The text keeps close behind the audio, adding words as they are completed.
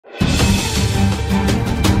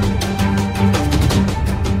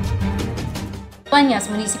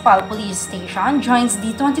DUEñas Municipal Police Station joins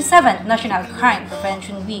the 27th National Crime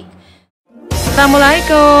Prevention Week.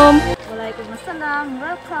 Assalamualaikum. Waalaikumsalam.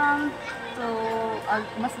 Welcome to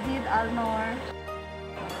Masjid Al-Noor.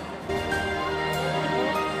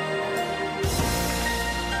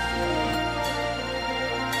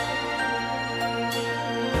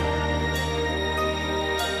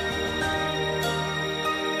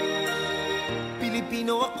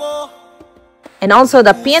 And also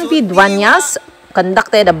the PNP DUEñas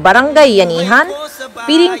conducted a barangay yanihan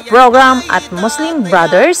feeding program at Muslim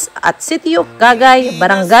Brothers at Sitio Cagay,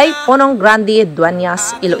 Barangay Punong Grande,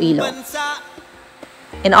 DUEñas, Iloilo.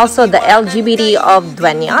 And also the LGBT of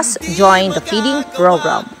DUEñas joined the feeding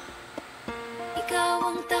program.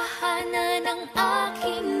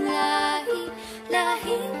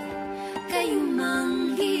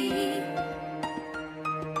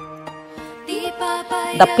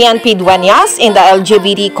 The PNP DUEñas in the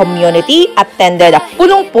LGBT community attended a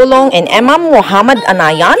pulong-pulong and Imam Muhammad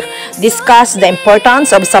Anayan discussed the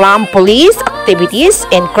importance of Salam police activities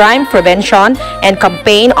in crime prevention and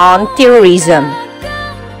campaign on terrorism.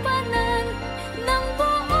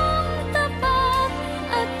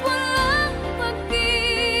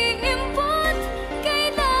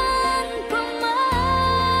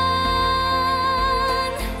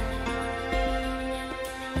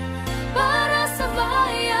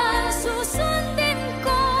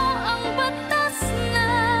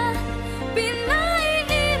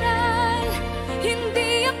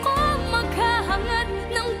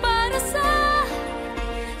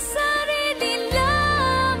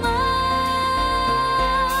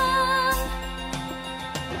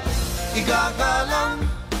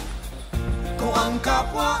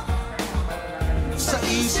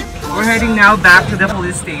 We're heading now back to the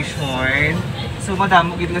police station. So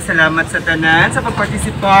madamo gid nga salamat sa tanan sa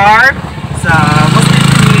pagpartisipar sa Muslim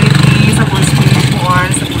community, sa police station,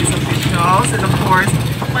 sa police officials, and of course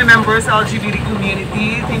my members sa LGBT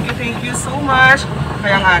community. Thank you so much.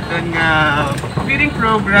 Kaya nga aton nga feeding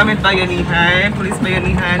program at bayanihan, police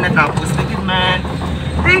bayanihan natapos na gid man.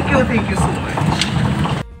 Thank you so much.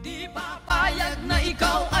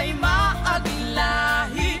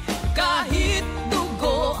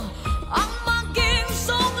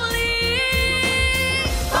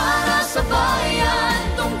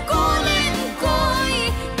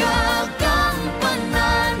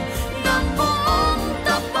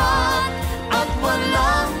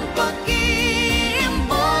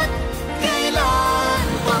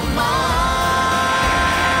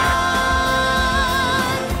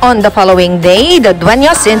 On the following day, the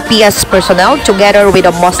DUEñas MPS personnel together with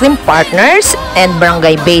the Muslim partners and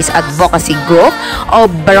barangay-based advocacy group of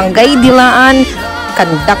Barangay Dilaan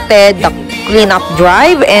conducted the cleanup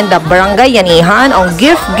drive and the barangay yanihan on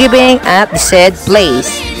gift giving at the said place.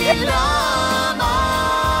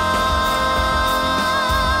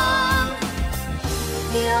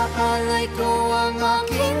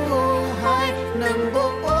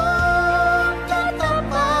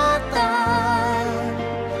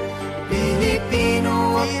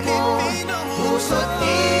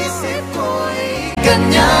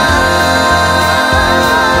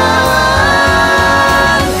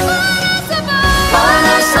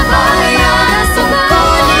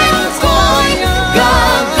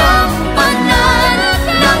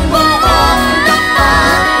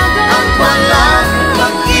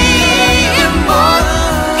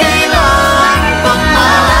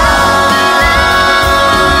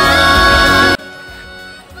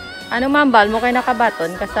 Ano ma'am, bal mo kayo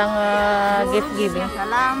nakabaton kasang gift giving?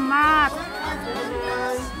 Salamat!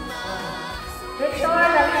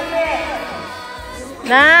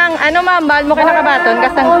 Nang, ano ma'am, bal mo kayo nakabaton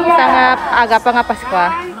kasang isang aga pa nga Pasko?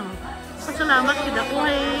 Salamat kita po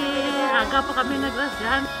aga pa kami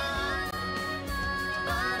nagrasyan.